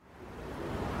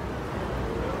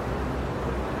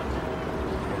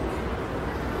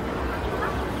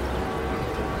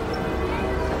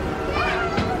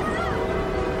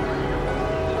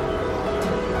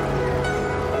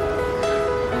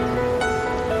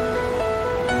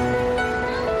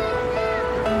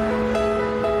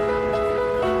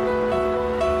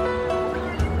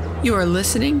You are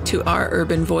listening to Our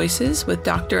Urban Voices with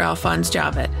Dr. Alphonse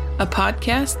Javed, a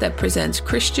podcast that presents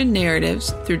Christian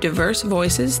narratives through diverse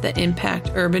voices that impact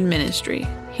urban ministry.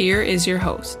 Here is your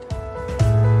host.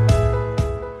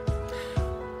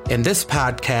 In this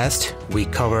podcast, we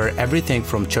cover everything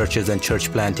from churches and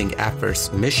church planting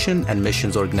efforts, mission and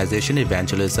missions organization,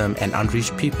 evangelism, and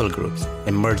unreached people groups,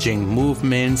 emerging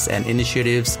movements and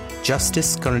initiatives,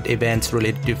 justice, current events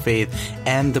related to faith,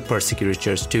 and the persecuted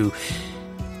church too,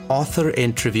 author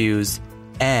interviews,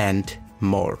 and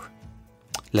more.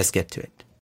 Let's get to it.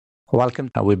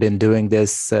 Welcome. We've been doing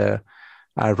this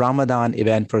Ramadan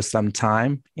event for some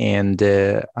time, and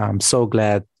I'm so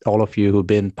glad all of you who've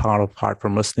been part of Heart for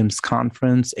Muslims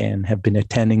conference and have been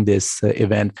attending this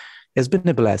event. It's been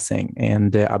a blessing,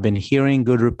 and I've been hearing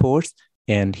good reports,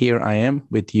 and here I am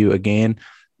with you again,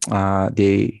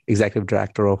 the executive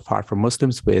director of Heart for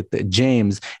Muslims with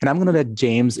James. And I'm going to let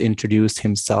James introduce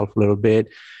himself a little bit,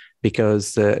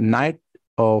 because Night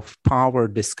of Power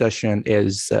discussion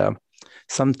is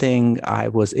something I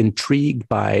was intrigued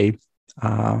by,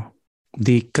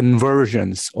 the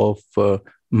conversions of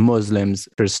Muslims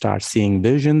to start seeing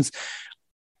visions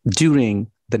during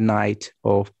the Night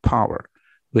of Power,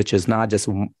 which is not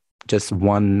just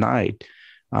one night.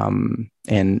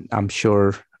 And I'm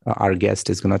sure our guest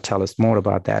is going to tell us more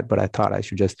about that, but I thought I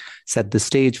should just set the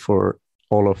stage for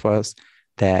all of us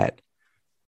that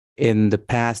in the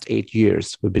past 8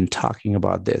 years, we've been talking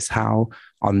about this, how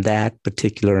on that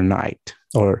particular night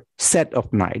or set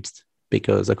of nights,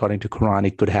 because according to Quran,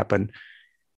 it could happen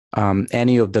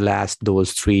any of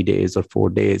those 3 days or 4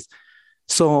 days.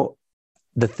 So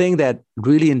the thing that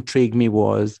really intrigued me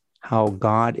was how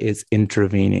God is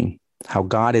intervening, how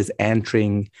God is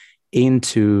entering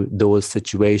into those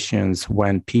situations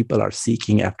when people are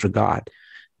seeking after God.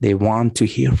 They want to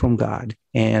hear from God,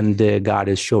 and God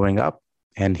is showing up,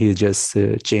 and he's just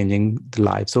changing the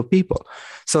lives of people.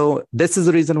 So this is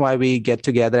the reason why we get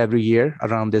together every year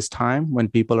around this time when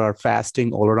people are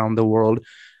fasting all around the world.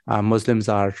 Muslims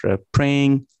are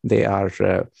praying. They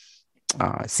are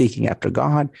seeking after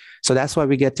God. So that's why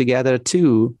we get together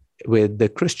too with the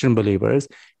Christian believers,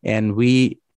 and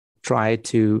we try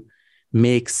to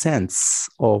make sense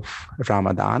of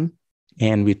Ramadan,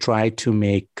 and we try to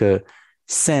make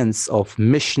sense of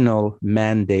missional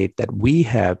mandate that we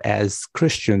have as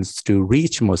Christians to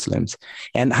reach Muslims,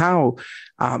 and how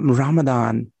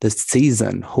Ramadan, the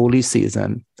season, holy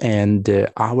season, and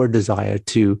our desire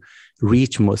to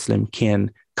reach Muslim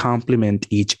can complement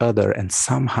each other and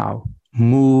somehow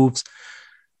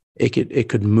it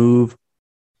could move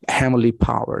heavenly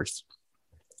powers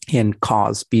and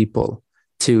cause people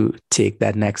to take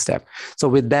that next step. So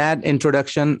with that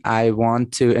introduction, I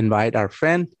want to invite our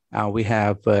friend. We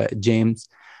have James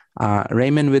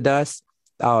Raymond with us.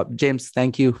 James,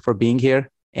 thank you for being here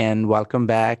and welcome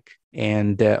back.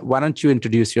 And why don't you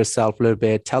introduce yourself a little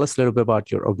bit? Tell us a little bit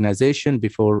about your organization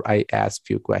before I ask a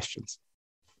few questions.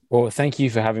 Well, thank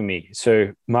you for having me.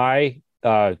 So my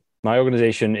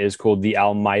organization is called the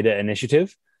Al-Maida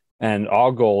Initiative, and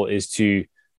our goal is to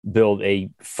build a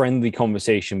friendly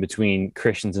conversation between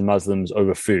Christians and Muslims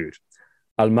over food.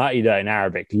 Al-Ma'idah in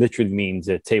Arabic literally means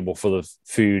a table full of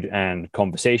food and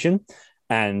conversation.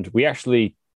 And we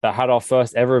actually had our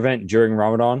first ever event during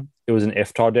Ramadan. It was an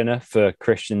iftar dinner for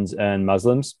Christians and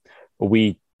Muslims.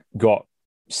 We got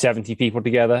 70 people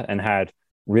together and had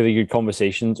really good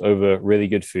conversations over really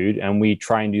good food. And we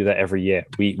try and do that every year.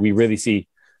 We really see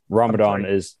Ramadan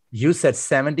as... You said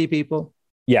 70 people?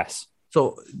 Yes.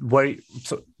 So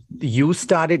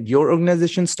your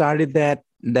organization started that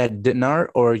dinner,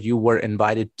 or you were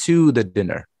invited to the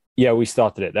dinner? Yeah, we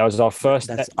started it. That was our first.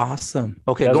 That's awesome.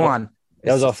 Okay, go on.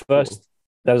 That was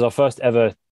our first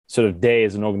ever sort of day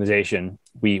as an organization.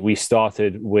 We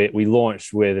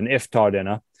launched with an iftar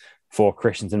dinner for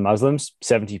Christians and Muslims,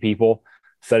 70 people,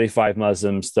 35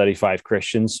 Muslims, 35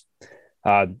 Christians.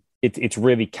 It's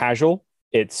really casual.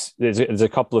 There's a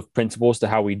couple of principles to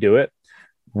how we do it.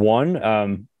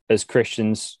 One, as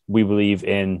Christians, we believe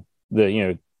in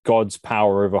God's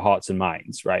power over hearts and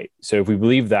minds, right? So if we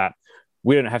believe that,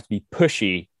 we don't have to be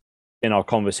pushy in our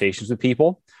conversations with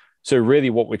people. So really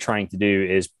what we're trying to do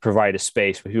is provide a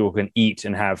space where people can eat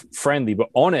and have friendly but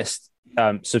honest,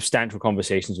 substantial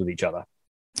conversations with each other.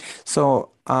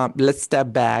 So let's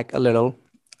step back a little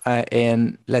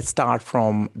and let's start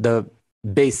from the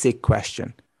basic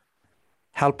question.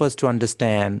 Help us to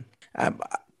understand,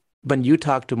 when you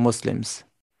talk to Muslims,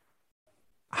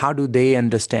 how do they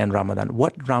understand Ramadan?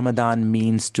 What Ramadan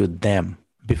means to them?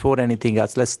 Before anything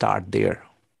else, let's start there.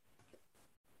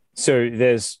 So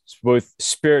there's both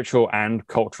spiritual and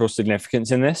cultural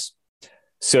significance in this.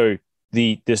 So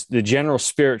the general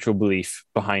spiritual belief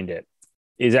behind it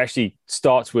is actually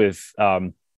starts with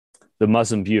the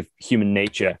Muslim view of human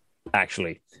nature,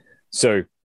 actually. So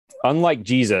unlike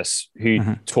Jesus,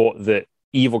 who taught that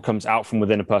evil comes out from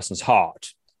within a person's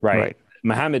heart, right?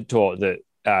 Muhammad taught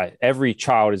that every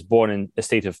child is born in a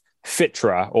state of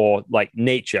fitra, or like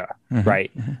nature,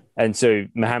 right? And so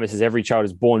Muhammad says every child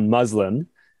is born Muslim,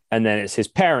 and then it's his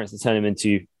parents that turn him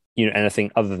into, you know,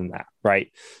 anything other than that,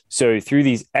 right? So through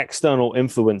these external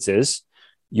influences,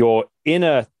 your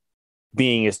inner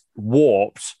being is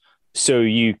warped, so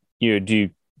you do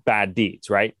bad deeds,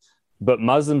 right? But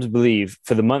Muslims believe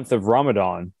for the month of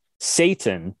Ramadan,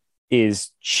 Satan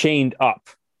is chained up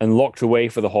and locked away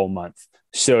for the whole month.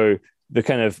 So the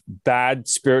kind of bad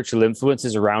spiritual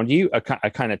influences around you are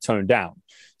kind of toned down.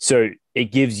 So it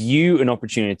gives you an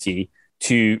opportunity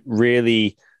to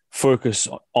really focus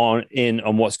on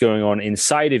what's going on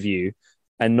inside of you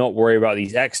and not worry about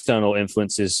these external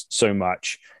influences so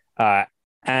much.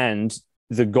 And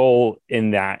the goal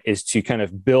in that is to kind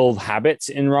of build habits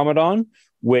in Ramadan,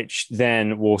 which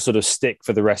then will sort of stick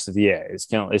for the rest of the year. It's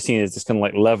seen as this kind of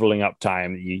like leveling up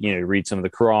time. You know, read some of the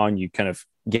Quran, you kind of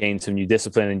gain some new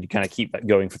discipline, and you kind of keep that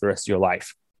going for the rest of your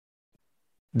life.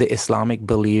 The Islamic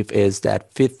belief is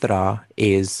that fitra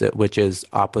which is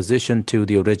opposition to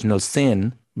the original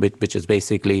sin, which is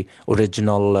basically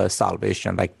original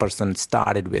salvation. Like person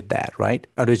started with that, right?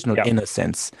 Original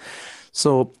innocence.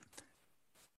 So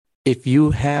if you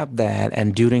have that,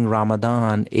 and during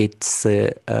Ramadan, it's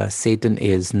Satan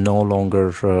is no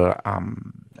longer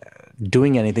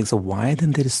doing anything. So why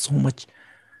then there is so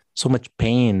much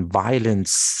pain,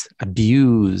 violence,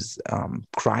 abuse,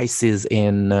 crisis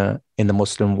in the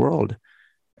Muslim world?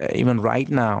 Even right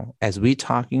now, as we're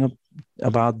talking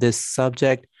about this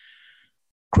subject,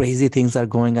 crazy things are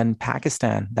going on in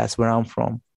Pakistan. That's where I'm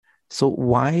from. So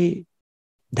why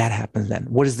that happens then?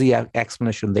 What is the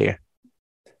explanation there?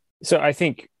 So I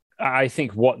think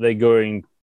what they're going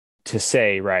to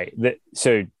say, right?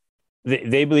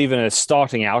 They believe in a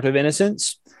starting out of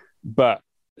innocence, but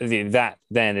that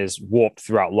then is warped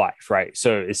throughout life, right?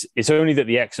 So it's only that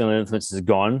the external influence is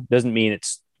gone doesn't mean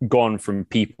it's gone from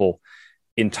people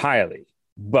entirely.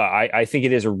 But I think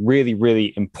it is a really,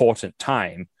 really important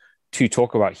time to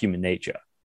talk about human nature,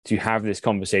 to have this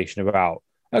conversation about,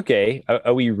 okay,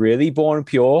 are we really born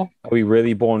pure? Are we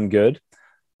really born good?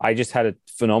 I just had a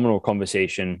phenomenal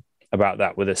conversation about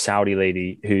that with a Saudi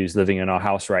lady who's living in our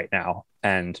house right now.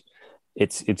 And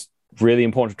it's really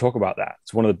important to talk about that.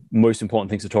 It's one of the most important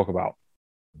things to talk about.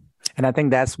 And I think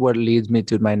that's what leads me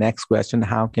to my next question.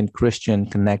 How can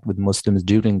Christians connect with Muslims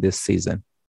during this season?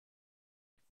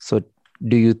 So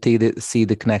do you see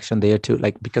the connection there too?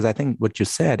 Like, because I think what you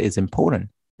said is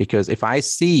important, because if I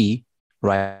see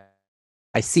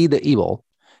the evil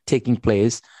taking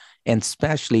place, and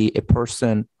especially a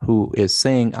person who is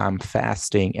saying I'm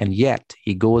fasting, and yet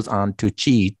he goes on to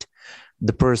cheat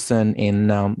the person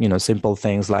in simple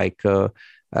things like the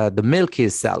milk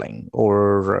he's selling,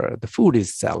 or the food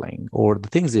he's selling, or the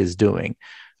things he's doing,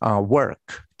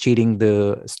 work, cheating,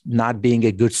 not being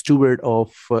a good steward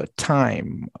of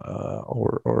time,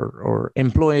 or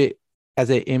employee as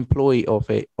an employee of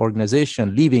an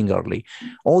organization, leaving early,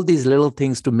 all these little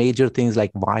things to major things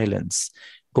like violence,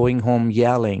 going home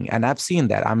yelling. And I've seen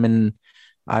that.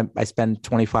 I spent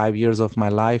 25 years of my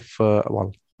life,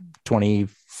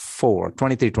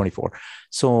 23, 24.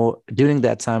 So during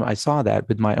that time, I saw that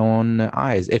with my own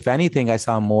eyes. If anything, I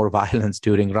saw more violence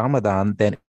during Ramadan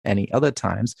than any other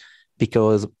times,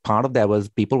 because part of that was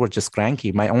people were just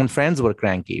cranky. My own friends were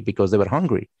cranky because they were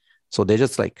hungry. So they're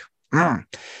just like,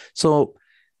 So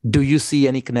do you see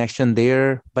any connection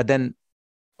there? But then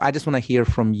I just want to hear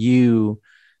from you,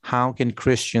 how can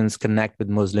Christians connect with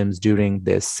Muslims during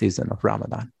this season of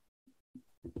Ramadan?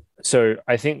 So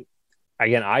I think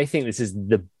this is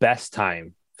the best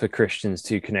time for Christians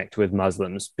to connect with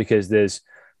Muslims, because there's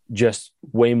just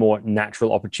way more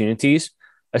natural opportunities,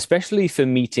 especially for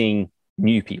meeting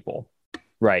new people,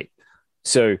 right?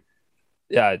 So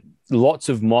lots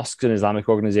of mosques and Islamic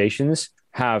organizations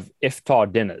have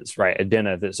iftar dinners, right? A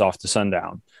dinner that's after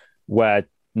sundown, where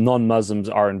non-Muslims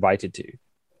are invited to.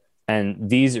 And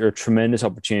these are a tremendous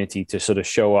opportunity to sort of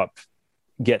show up,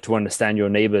 get to understand your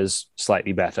neighbors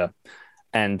slightly better.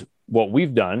 And what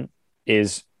we've done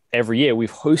is every year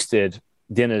we've hosted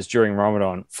dinners during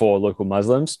Ramadan for local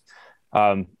Muslims.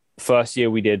 First year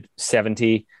we did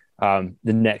 70. The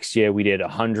next year we did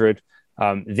 100.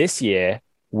 This year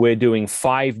we're doing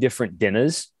 5 different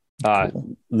dinners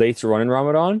later on in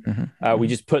Ramadan. We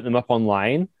just put them up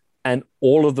online, and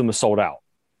all of them are sold out.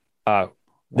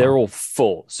 They're all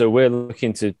full. So we're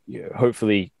looking to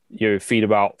hopefully feed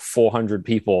about 400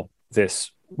 people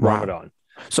this Ramadan.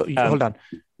 So hold on.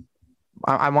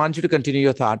 I want you to continue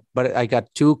your thought, but I got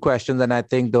two questions, and I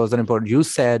think those are important. You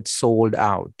said sold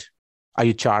out. Are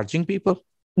you charging people?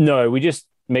 No, we just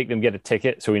make them get a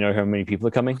ticket so we know how many people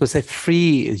are coming. So say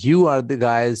free. You are the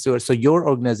guys. So your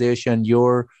organization,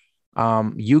 you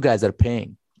guys are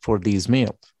paying for these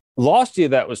meals. Last year,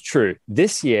 that was true.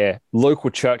 This year, local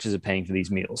churches are paying for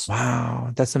these meals.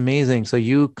 Wow, that's amazing. So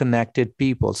you connected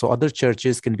people. So other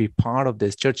churches can be part of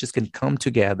this. Churches can come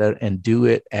together and do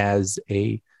it as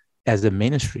a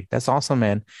ministry. That's awesome,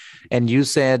 man. And you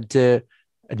said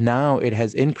now it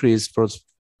has increased. For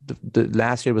the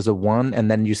last year was a 1,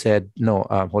 and then you said no.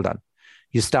 Hold on.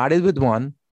 You started with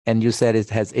 1, and you said it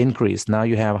has increased. Now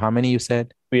you have how many? You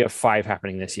said we have 5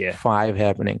 happening this year. 5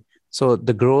 happening. So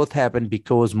the growth happened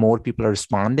because more people are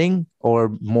responding,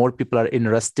 or more people are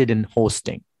interested in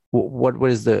hosting. What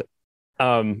is the?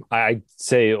 I'd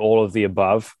say all of the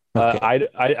above. Okay.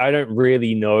 I don't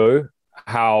really know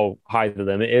how high the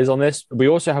limit is on this. We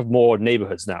also have more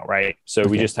neighborhoods now, right? So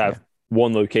we just have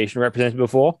one location represented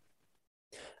before.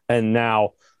 And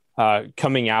now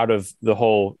coming out of the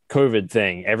whole COVID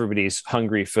thing, everybody's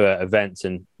hungry for events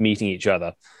and meeting each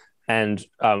other. And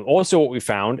also what we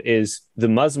found is the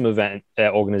Muslim event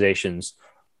organizations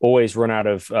always run out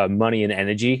of money and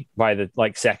energy by the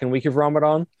second week of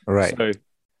Ramadan. Right. So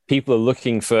people are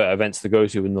looking for events to go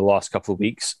to in the last couple of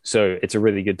weeks. So it's a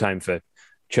really good time for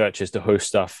churches to host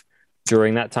stuff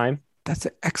during that time. That's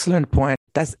an excellent point.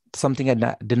 That's something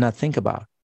I did not think about.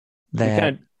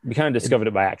 That we kind of discovered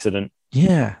it by accident.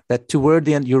 Yeah, that toward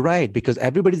the end, you're right, because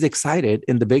everybody's excited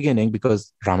in the beginning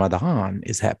because Ramadan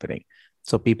is happening.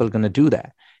 So people are going to do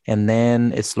that. And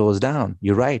then it slows down.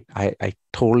 You're right. I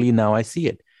totally, now I see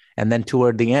it. And then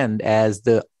toward the end, as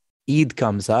the Eid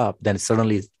comes up, then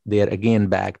suddenly they're again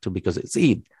back to, because it's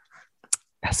Eid.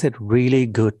 That's a really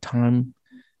good time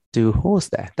to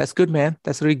host that. That's good, man.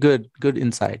 That's really good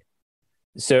insight.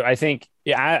 So I think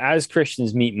as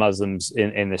Christians meet Muslims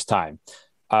in this time,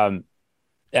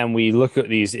 and we look at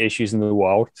these issues in the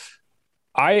world,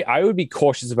 I would be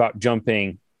cautious about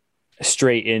jumping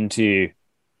straight into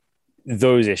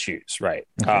those issues, right?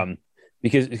 Okay.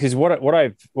 Because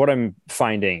what I'm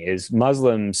finding is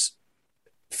Muslims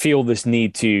feel this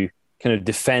need to kind of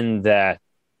defend their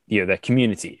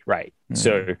community, right? Mm.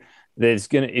 So there's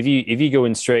if you go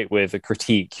in straight with a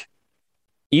critique,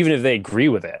 even if they agree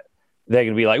with it, they're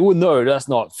gonna be like, well, no, that's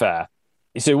not fair.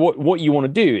 So what you want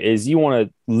to do is you want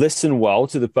to listen well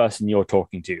to the person you're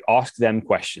talking to, ask them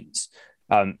questions,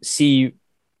 see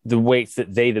the weights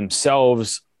that they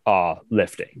themselves are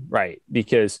lifting, right?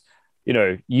 Because,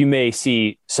 you may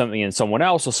see something in someone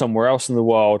else or somewhere else in the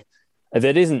world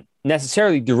that isn't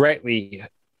necessarily directly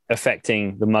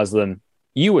affecting the Muslim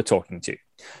you were talking to.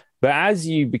 But as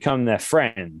you become their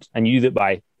friend, and you do that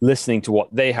by listening to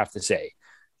what they have to say,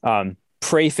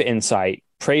 pray for insight,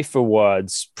 pray for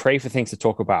words, pray for things to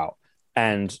talk about.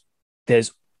 And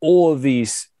there's all of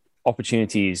these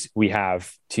opportunities we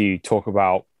have to talk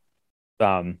about,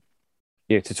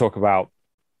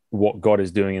 what God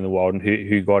is doing in the world and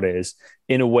who God is,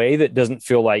 in a way that doesn't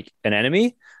feel like an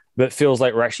enemy, but feels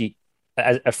like we're actually,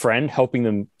 as a friend, helping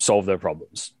them solve their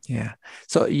problems. Yeah.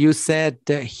 So you said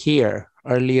here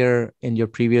earlier in your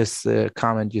previous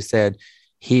comment, you said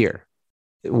here.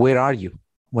 Where are you?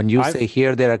 When you say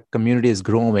here, there are community is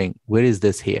growing. Where is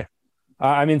this here?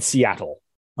 I'm in Seattle.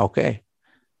 Okay.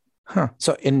 Huh.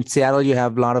 So in Seattle, you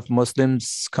have a lot of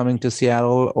Muslims coming to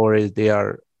Seattle, or is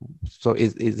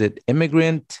it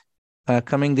immigrant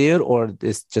coming there, or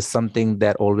is just something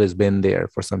that always been there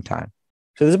for some time?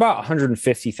 So there's about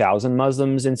 150,000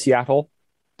 Muslims in Seattle.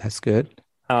 That's good.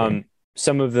 Okay.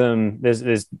 Some of them, there's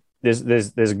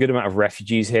a good amount of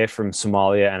refugees here from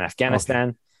Somalia and Afghanistan.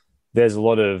 Okay. There's a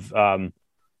lot of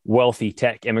wealthy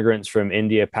tech immigrants from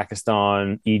India,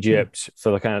 Pakistan, Egypt,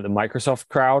 for the kind of the Microsoft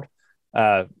crowd.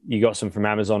 You got some from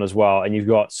Amazon as well, and you've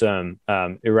got some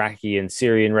Iraqi and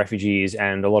Syrian refugees,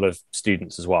 and a lot of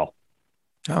students as well.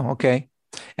 Oh, okay.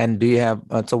 And do you have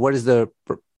so what is the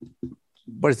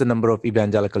number of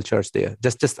evangelical church there?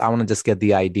 Just I want to just get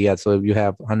the idea. So you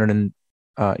have 100 and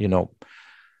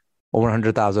over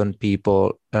 100,000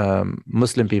 people,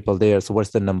 Muslim people there. So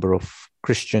what's the number of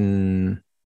Christian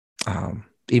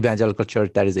evangelical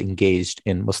church that is engaged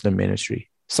in Muslim ministry?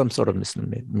 Some sort of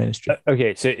Muslim ministry.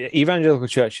 Okay, so evangelical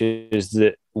churches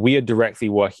that we are directly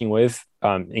working with,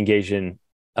 engage in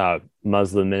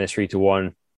Muslim ministry to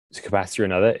one capacity or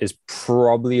another, is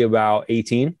probably about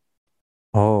 18.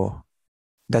 Oh,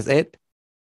 that's it?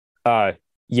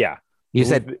 Yeah. You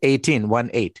said 18,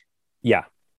 1-8. Yeah.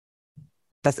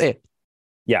 That's it?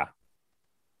 Yeah.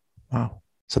 Wow.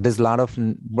 So there's a lot of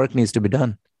work needs to be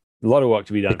done. A lot of work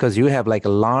to be done. Because you have like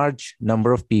a large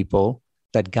number of people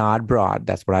that God brought.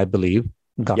 That's what I believe.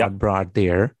 God brought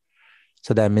there.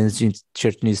 So that means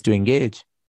church needs to engage.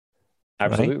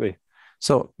 Absolutely. Right?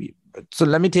 So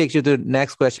let me take you to the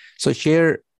next question. So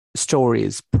share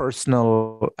stories,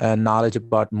 personal knowledge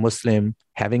about Muslim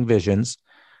having visions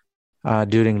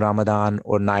during Ramadan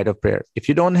or night of prayer. If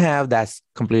you don't have, that's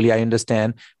completely, I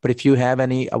understand. But if you have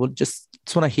any, I would just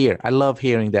want to hear. I love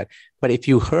hearing that. But if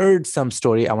you heard some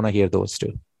story, I want to hear those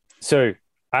too. So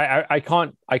I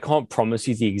can't promise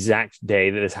you the exact day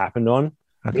that this happened on.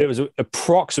 Okay. It was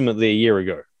approximately a year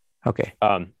ago. Okay.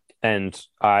 And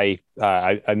I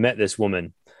met this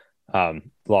woman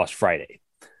last Friday.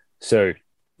 So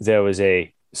there was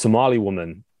a Somali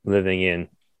woman living in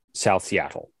South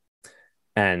Seattle,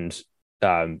 and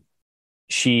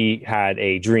she had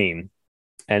a dream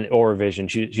or a vision.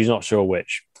 She's not sure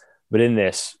which, but in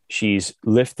this, she's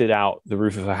lifted out the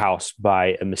roof of her house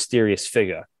by a mysterious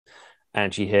figure,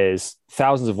 and she hears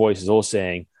thousands of voices all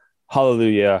saying,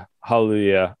 "Hallelujah,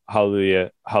 hallelujah,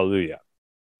 hallelujah, hallelujah."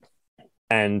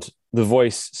 And the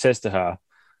voice says to her,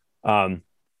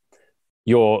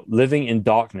 "You're living in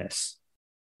darkness.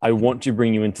 I want to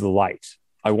bring you into the light.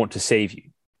 I want to save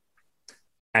you."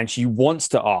 And she wants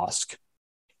to ask,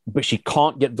 but she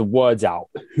can't get the words out.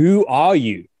 "Who are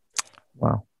you?"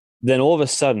 Wow. Then all of a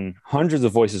sudden, hundreds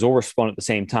of voices all respond at the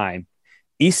same time.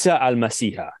 "Isa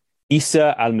al-Masiha,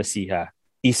 Isa al-Masiha,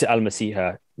 Isa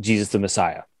al-Masiha, Jesus the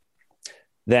Messiah."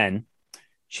 Then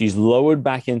she's lowered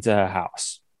back into her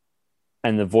house,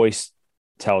 and the voice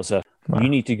tells her, "Wow, you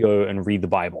need to go and read the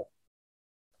Bible."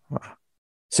 Wow.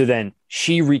 So then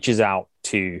she reaches out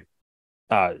to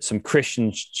some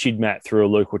Christians she'd met through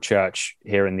a local church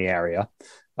here in the area.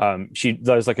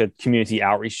 There was like a community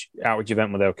outreach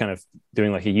event where they were kind of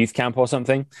doing like a youth camp or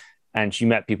something. And she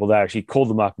met people there. She called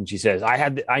them up and she says,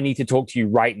 I need to talk to you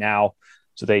right now.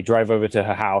 So they drive over to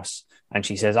her house and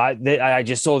she says, I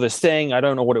just saw this thing. I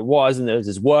don't know what it was. And there's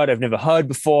this word I've never heard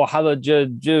before.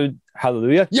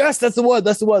 Hallelujah. Yes, that's the word.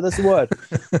 That's the word. That's the word.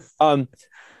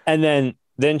 And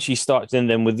then she starts, and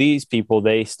then with these people,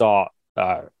 they start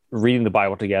reading the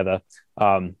Bible together.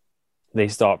 They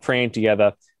start praying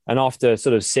together. And after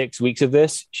sort of 6 weeks of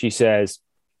this, she says,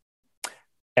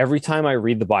 "Every time I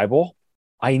read the Bible,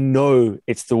 I know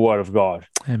it's the word of God.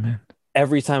 Amen.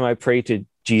 Every time I pray to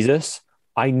Jesus,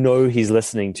 I know he's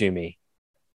listening to me.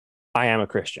 I am a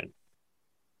Christian."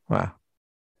 Wow.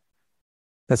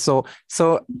 That's so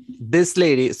this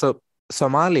lady, so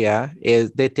Somalia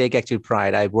they take actual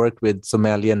pride. I worked with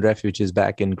Somalian refugees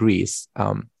back in Greece.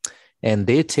 And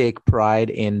they take pride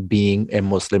in being a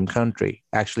Muslim country.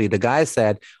 Actually, the guy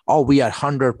said, "Oh, we are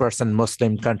 100%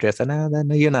 Muslim country." I said,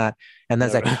 "No, you're not." And then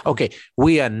it's like, "Okay,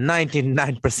 we are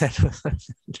 99% Muslim."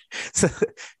 So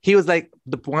he was like,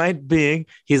 the point being,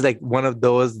 he's like one of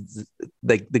those,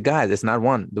 like the guys, it's not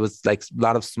one. There was like a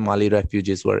lot of Somali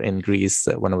refugees were in Greece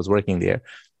when I was working there.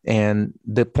 And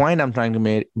the point I'm trying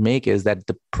to make is that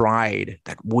the pride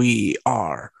that we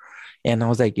are. And I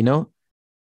was like,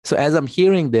 so as I'm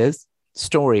hearing this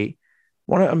story,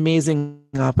 what an amazing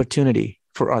opportunity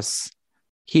for us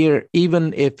here,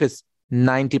 even if it's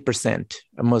 90%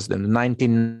 Muslim,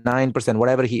 99%,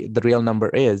 whatever the real number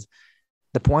is.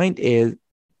 The point is,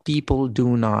 people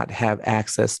do not have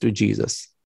access to Jesus.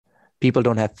 People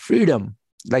don't have freedom.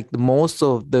 Like most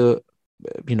of the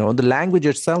language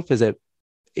itself is a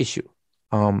issue.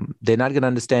 They're not going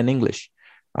to understand English.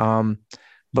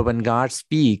 But when God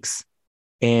speaks,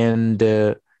 and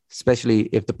especially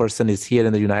if the person is here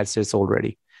in the United States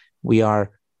already,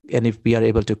 if we are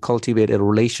able to cultivate a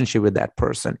relationship with that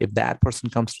person, if that person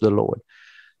comes to the Lord,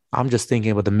 I'm just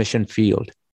thinking about the mission field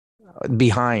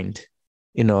behind,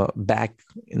 back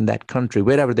in that country,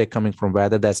 wherever they're coming from,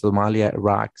 whether that's Somalia,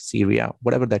 Iraq, Syria,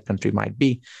 whatever that country might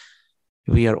be,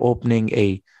 we are opening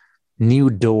a new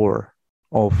door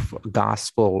of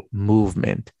gospel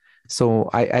movement. So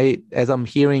I as I'm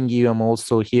hearing you, I'm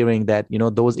also hearing that,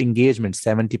 those engagements,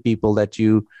 70 people that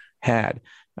you had,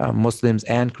 Muslims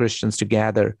and Christians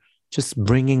together, just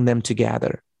bringing them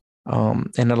together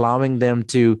and allowing them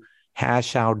to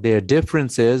hash out their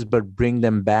differences, but bring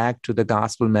them back to the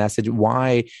gospel message.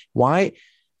 Why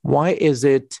is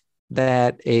it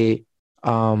that a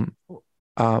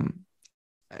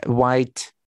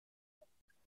white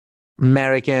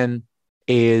American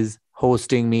is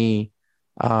hosting me?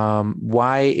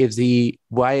 Why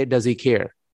does he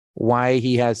care? Why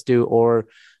he has to, or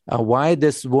why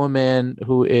this woman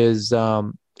who is,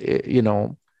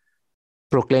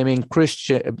 proclaiming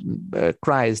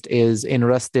Christ is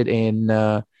interested in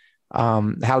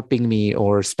helping me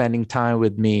or spending time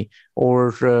with me,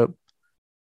 or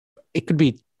it could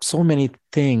be so many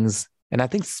things. And I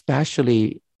think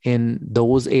especially in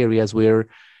those areas where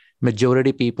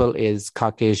majority people is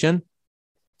Caucasian,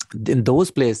 in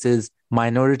those places,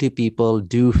 minority people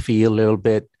do feel a little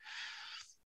bit,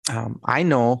 I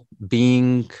know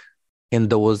being in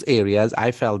those areas,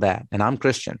 I felt that, and I'm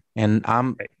Christian, and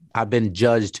I've been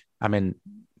judged. I mean,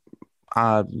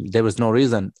 there was no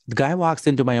reason. The guy walks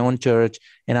into my own church,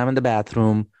 and I'm in the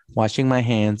bathroom washing my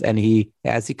hands, and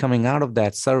as he coming out of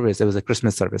that service, it was a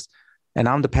Christmas service, and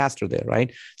I'm the pastor there,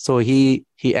 right? So he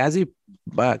as he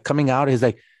coming out, he's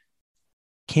like,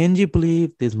 "Can you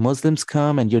believe these Muslims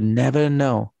come, and you never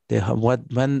know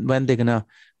when they're gonna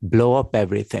blow up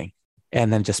everything,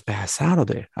 and then just pass out of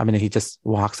there." I mean, he just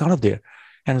walks out of there,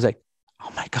 and I was like,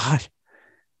 "Oh my God."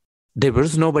 There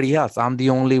was nobody else. I'm the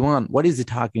only one. What is he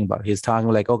talking about? He's talking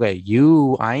like, okay,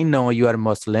 I know you are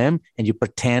Muslim and you're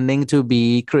pretending to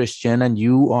be Christian and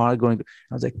you are going to,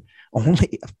 I was like,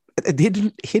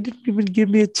 he didn't even give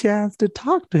me a chance to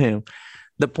talk to him.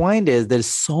 The point is there's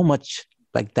so much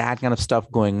like that kind of stuff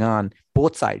going on,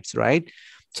 both sides, right?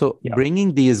 So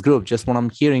bringing these groups, just what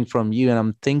I'm hearing from you and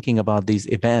I'm thinking about these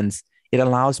events, it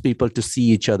allows people to see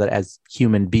each other as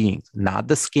human beings, not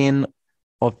the skin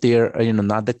of their,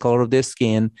 not the color of their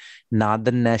skin, not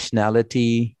the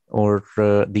nationality or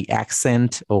the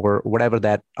accent or whatever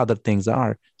that other things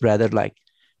are, rather like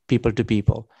people to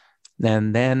people.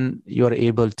 And then you're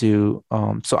able to,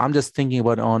 so I'm just thinking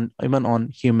about even on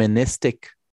humanistic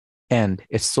end,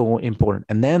 it's so important.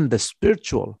 And then the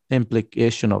spiritual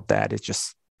implication of that is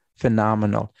just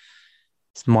phenomenal.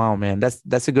 Wow, man,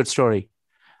 that's a good story.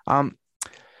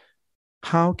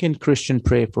 How can Christian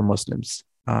pray for Muslims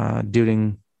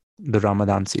during the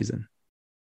Ramadan season?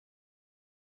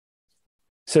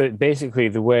 So basically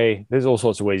there's all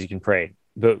sorts of ways you can pray,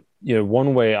 but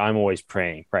one way I'm always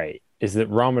praying, right, is that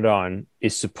Ramadan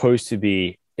is supposed to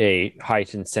be a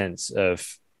heightened sense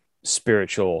of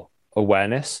spiritual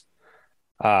awareness.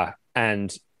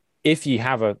 And if you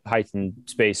have a heightened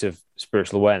space of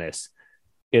spiritual awareness,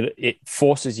 it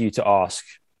forces you to ask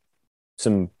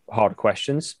some hard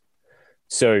questions.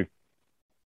 So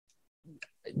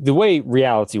the way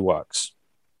reality works,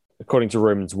 according to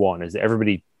Romans 1, is that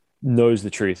everybody knows the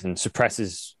truth and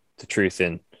suppresses the truth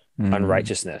in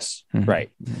unrighteousness,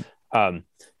 right?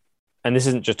 And this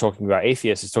isn't just talking about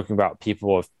atheists, it's talking about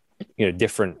people of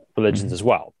different religions as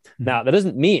well. Now, that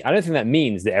doesn't mean, I don't think that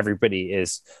means that everybody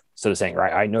is sort of saying,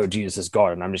 right, I know Jesus is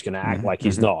God and I'm just going to act like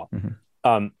he's not.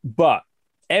 But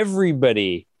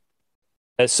everybody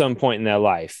at some point in their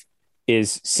life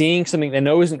is seeing something they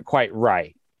know isn't quite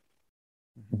right,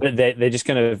 but they're just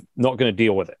not going to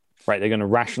deal with it, right? They're going to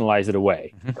rationalize it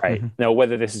away, right? Now,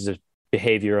 whether this is a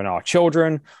behavior in our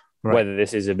children, whether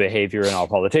this is a behavior in our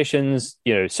politicians,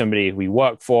 somebody we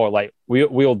work for, like we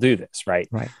all do this, right?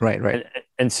 Right.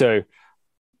 And so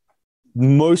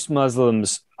most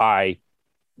Muslims I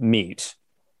meet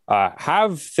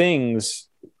have things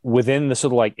within the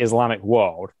sort of like Islamic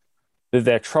world that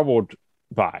they're troubled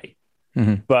by,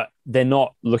 but they're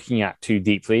not looking at too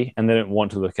deeply and they don't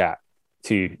want to look at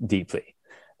too deeply.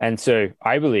 And so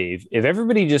I believe if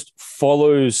everybody just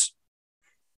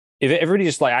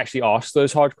like actually asks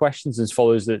those hard questions and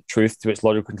follows the truth to its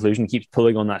logical conclusion, keeps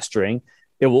pulling on that string,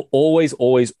 it will always,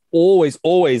 always, always,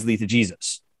 always lead to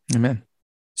Jesus. Amen.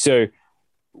 So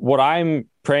what I'm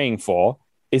praying for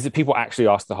is that people actually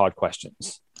ask the hard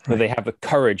questions, that they have the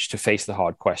courage to face the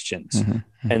hard questions,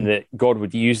 and that God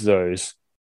would use those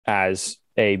as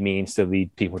a means to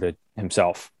lead people to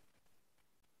himself.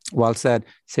 Well said.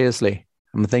 Seriously,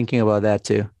 I'm thinking about that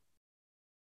too.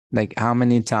 Like how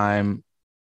many times,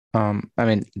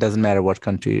 it doesn't matter what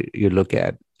country you look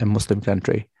at, a Muslim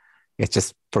country, it's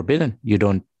just forbidden. You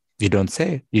don't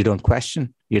say, you don't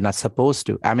question. You're not supposed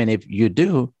to. I mean, if you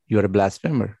do, you're a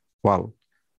blasphemer. Well,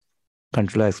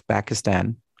 countries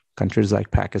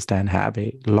like Pakistan have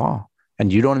a law,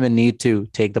 and you don't even need to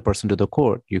take the person to the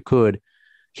court. You could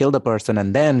kill the person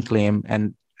and then claim.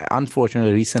 And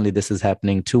unfortunately, recently, this is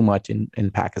happening too much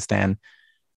in Pakistan.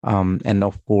 And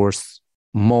of course,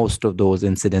 most of those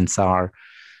incidents are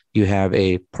you have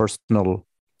a personal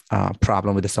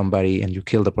problem with somebody and you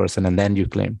kill the person and then you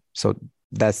claim. So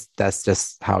that's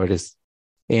just how it is.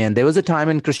 And there was a time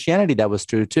in Christianity that was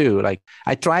true too. Like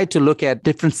I tried to look at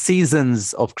different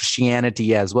seasons of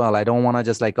Christianity as well. I don't want to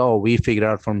just like, oh, we figured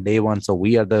out from day one. So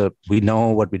we know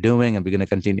what we're doing and we're going to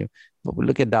continue. But we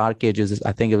look at Dark Ages,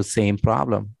 I think it was the same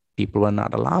problem. People were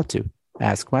not allowed to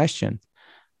ask questions.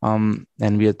 I'm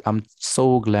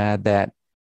so glad that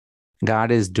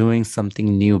God is doing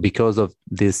something new because of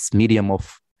this medium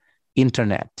of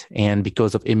internet and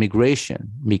because of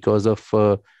immigration, because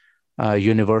of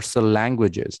universal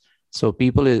languages. So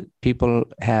people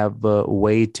have a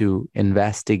way to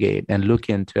investigate and look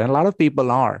into. And a lot of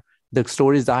people are. The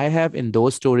stories I have, in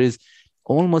those stories,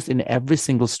 almost in every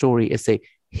single story, it's a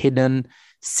hidden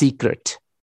secret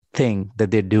thing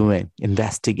that they're doing,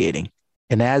 investigating.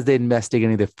 And as they're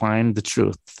investigating, they find the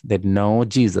truth. They know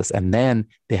Jesus, and then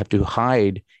they have to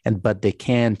hide, but they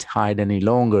can't hide any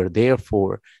longer.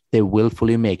 Therefore, they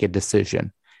willfully make a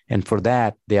decision. And for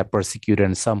that, they are persecuted,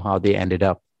 and somehow they ended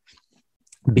up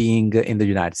being in the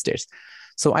United States.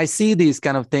 So I see these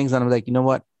kind of things, and I'm like, you know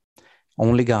what?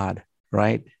 Only God,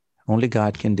 right? Only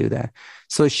God can do that.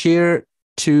 So share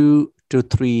 2 to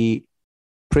 3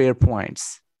 prayer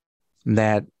points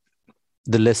that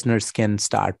the listeners can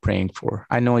start praying for.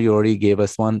 I know you already gave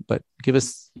us one, but give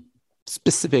us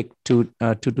specific 2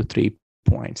 to 3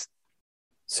 points.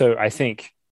 So I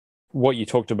think what you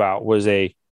talked about was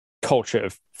a culture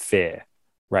of fear,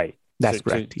 right? That's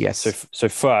correct. Yes. So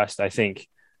first, I think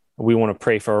we want to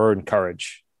pray for our own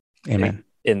courage. Amen.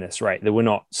 In this, right? That we're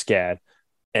not scared,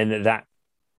 and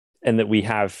that we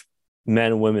have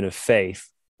men and women of faith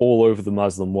all over the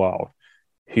Muslim world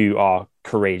who are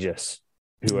courageous,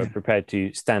 who are prepared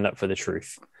to stand up for the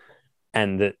truth,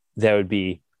 and that there would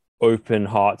be open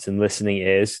hearts and listening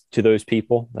ears to those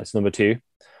people. That's number 2.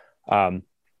 And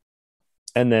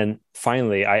then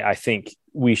finally, I think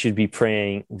we should be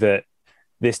praying that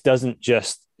this doesn't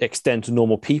just extend to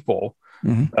normal people,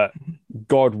 but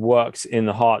God works in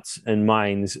the hearts and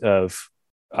minds of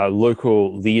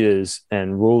local leaders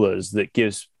and rulers that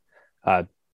gives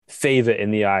favor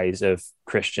in the eyes of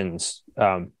Christians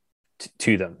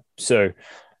to them. So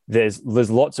there's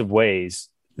lots of ways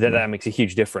that makes a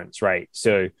huge difference, right?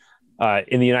 So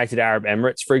in the United Arab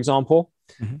Emirates, for example,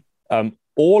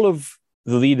 all of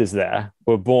the leaders there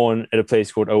were born at a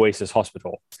place called Oasis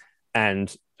Hospital,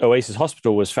 and Oasis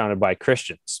Hospital was founded by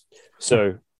Christians.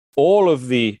 So all of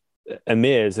the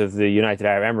emirs of the United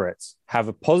Arab Emirates have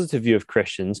a positive view of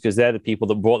Christians because they're the people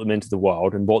that brought them into the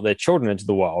world and brought their children into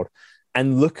the world.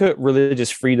 And look at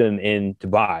religious freedom in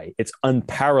Dubai. It's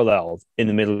unparalleled in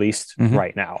the Middle East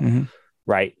right now,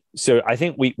 right? So I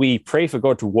think we pray for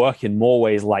God to work in more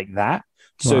ways like that,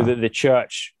 so that the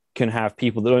church can have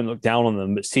people that don't look down on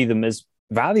them, but see them as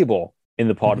valuable in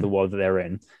the part of the world that they're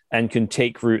in, and can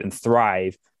take root and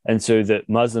thrive. And so that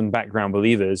Muslim background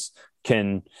believers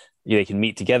can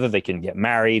meet together, they can get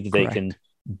married, they can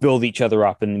build each other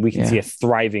up, and we can see a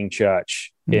thriving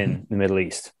church in the Middle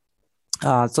East.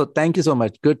 So thank you so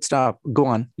much. Good stuff. Go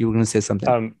on. You were going to say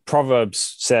something.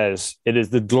 Proverbs says, it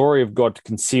is the glory of God to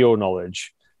conceal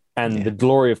knowledge, and the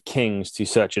glory of kings to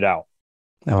search it out.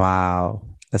 Wow.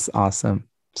 That's awesome.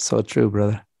 So true,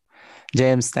 brother.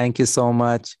 James, thank you so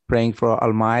much. Praying for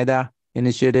Al-Maida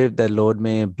initiative, that Lord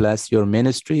may bless your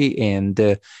ministry. And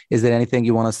is there anything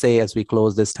you want to say as we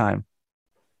close this time?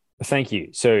 Thank you.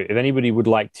 So if anybody would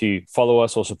like to follow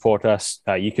us or support us,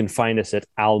 you can find us at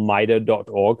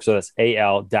almaida.org. So that's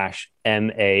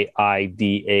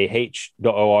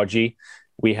al-maidah.org.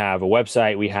 We have a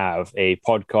website, we have a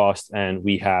podcast, and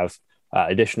we have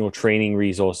additional training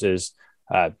resources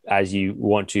as you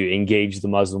want to engage the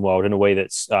Muslim world in a way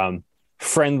that's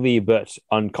friendly but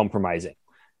uncompromising.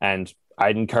 And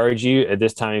I'd encourage you at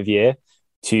this time of year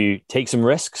to take some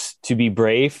risks, to be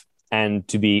brave, and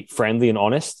to be friendly and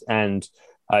honest, and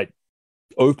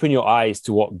open your eyes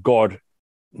to what God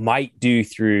might do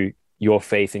through your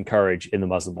faith and courage in the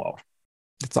Muslim world.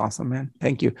 That's awesome, man.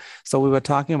 Thank you. So we were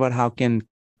talking about how can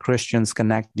Christians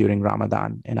connect during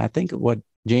Ramadan. And I think what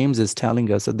James is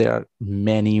telling us that there are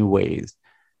many ways.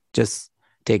 Just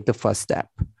take the first step.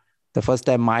 The first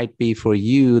step might be for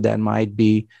you, that might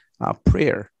be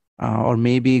prayer. Or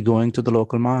maybe going to the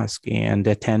local mosque and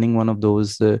attending one of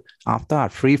those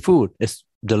iftar, free food. It's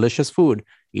delicious food.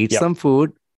 Eat some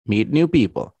food, meet new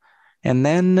people. And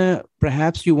then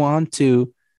perhaps you want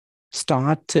to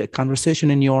start a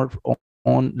conversation in your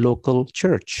own local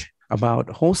church about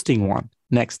hosting one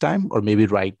next time, or maybe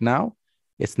right now.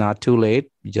 It's not too late.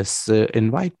 Just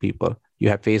invite people. You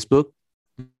have Facebook,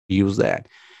 use that.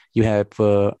 You have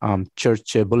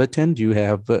church bulletin. You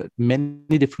have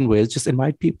many different ways. Just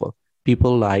invite people.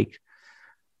 People like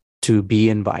to be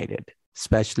invited,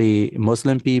 especially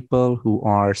Muslim people who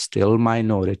are still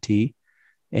minority,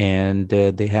 and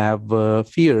they have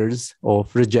fears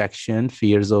of rejection,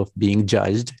 fears of being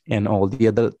judged, and all the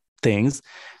other things.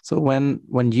 So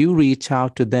when you reach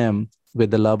out to them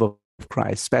with the love of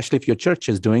Christ, especially if your church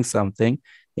is doing something,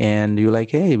 and you're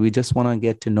like, hey, we just want to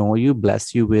get to know you,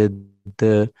 bless you with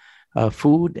the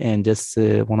food, and just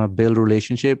want to build a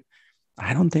relationship,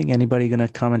 I don't think anybody going to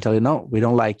come and tell you, no, we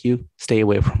don't like you, stay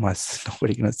away from us.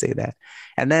 Nobody going to say that.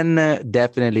 And then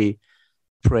definitely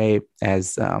pray,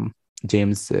 as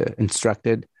James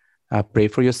instructed, pray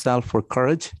for yourself for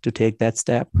courage to take that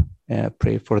step.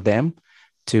 Pray for them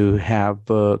to have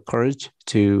courage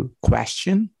to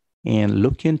question and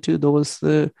look into those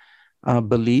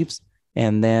beliefs,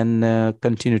 and then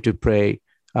continue to pray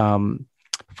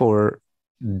for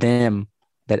them,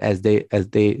 that as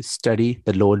they study,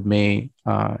 the Lord may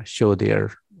show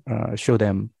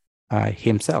them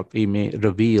Himself. He may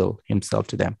reveal Himself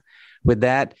to them. With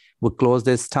that, we'll close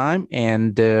this time,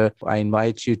 and I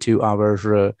invite you to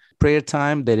our prayer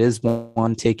time. There is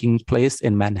one taking place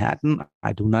in Manhattan.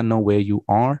 I do not know where you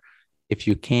are. If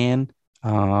you can,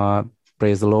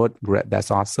 praise the Lord. That's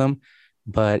awesome.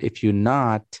 But if you're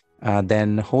not,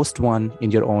 then host one in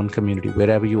your own community,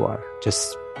 wherever you are.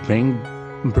 Just bring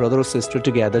brother or sister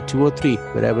together, 2 or 3,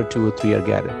 wherever 2 or 3 are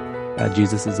gathered.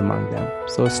 Jesus is among them.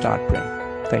 So start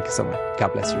praying. Thank you so much.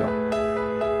 God bless you all.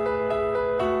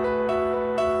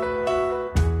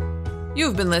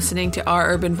 You've been listening to Our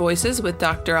Urban Voices with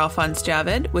Dr. Alphonse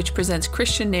Javed, which presents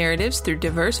Christian narratives through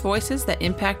diverse voices that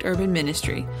impact urban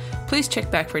ministry. Please check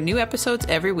back for new episodes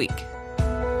every week.